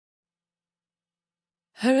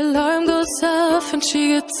Her alarm goes off and she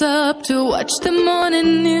gets up to watch the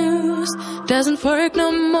morning news. Doesn't work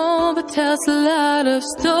no more but tells a lot of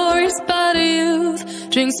stories about her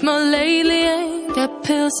youth. Drinks more lately, ain't got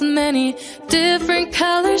pills in many different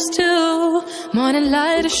colors too. Morning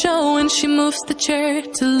light is showing, she moves the chair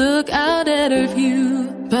to look out at her view.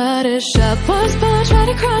 But her shop was built right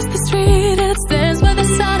across the street, and it stands where the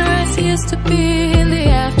sunrise used to be. In the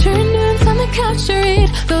afternoons on the couch to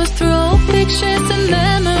read, goes through old pictures and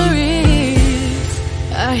memories.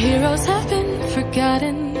 Our heroes have been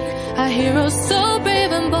forgotten, our heroes so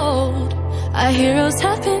brave and bold. Our heroes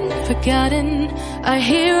have been forgotten, our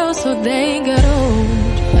heroes so they got old.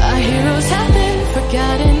 Our heroes have been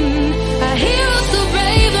forgotten, our heroes so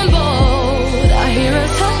brave and bold. Our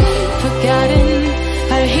heroes have been forgotten,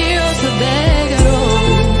 our heroes so they got old.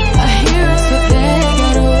 Our heroes so they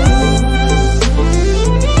got old.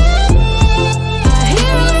 Our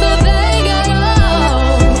heroes so they got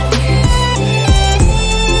old.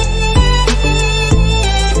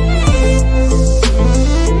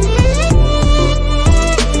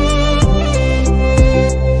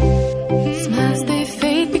 Smiles they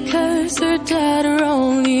fade because her daughter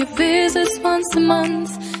only visits once a month.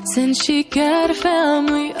 Since she got a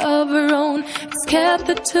family of her own, it's kept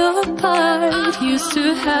the two apart. Used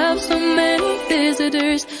to have so many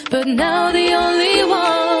visitors, but now the only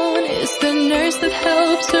one is the nurse that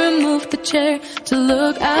helps her move the chair to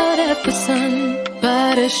look out at the sun.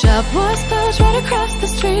 But her shop was built right across the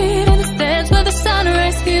street, and it stands where the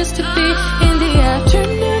sunrise used to be. In the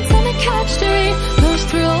afternoons on the couch to read, goes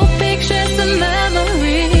through old pictures and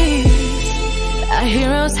memories. Our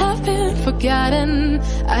heroes have been forgotten,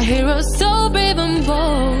 our heroes so brave and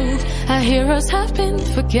bold. Our heroes have been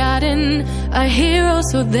forgotten, our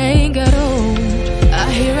heroes so they got old.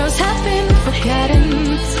 Our heroes have been forgotten,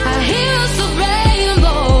 our heroes so brave and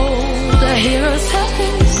bold. Our heroes have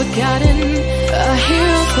been forgotten, our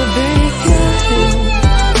heroes so they got old.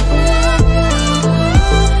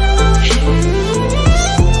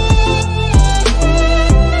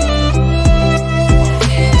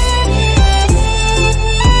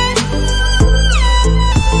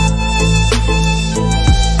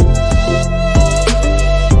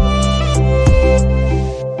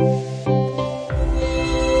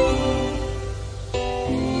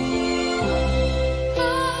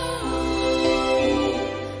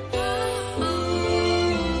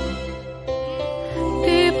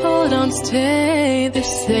 Don't stay the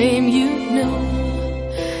same, you know.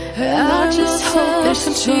 I just hope there's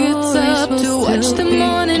some she gets up to watch the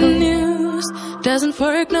morning news. Doesn't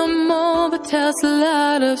work no more but tells a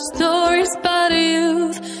lot of stories about her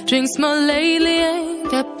youth. Drinks more lately, ain't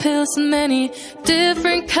got pills in many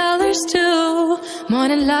different colors too.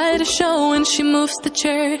 Morning light is showing, she moves the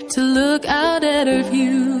chair to look out at her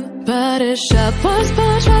view. But her shop was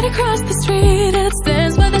built right across the street, and it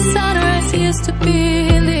stands where the sunrise used to be.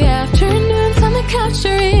 In the afternoons on the couch to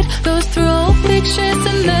read, goes through old pictures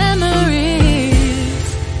and memories.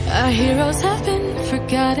 Our heroes have been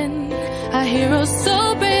forgotten, our heroes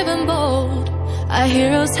so brave and bold. Our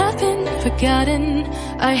heroes have been forgotten,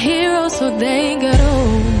 our heroes so they got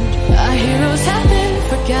old. Our heroes have been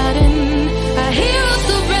forgotten, our heroes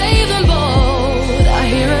so brave and bold. Our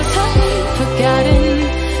heroes have been forgotten,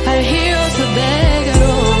 our heroes so they got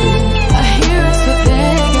old. Our heroes so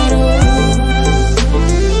they got old.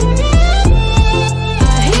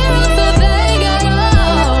 Our heroes so they got old.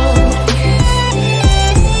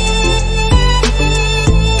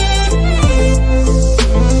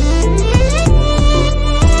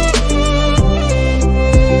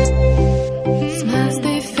 Smiles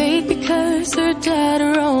they fade because her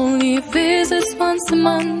daughter only visits once a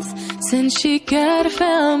month. Since she got a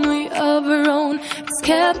family of her own, it's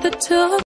kept the two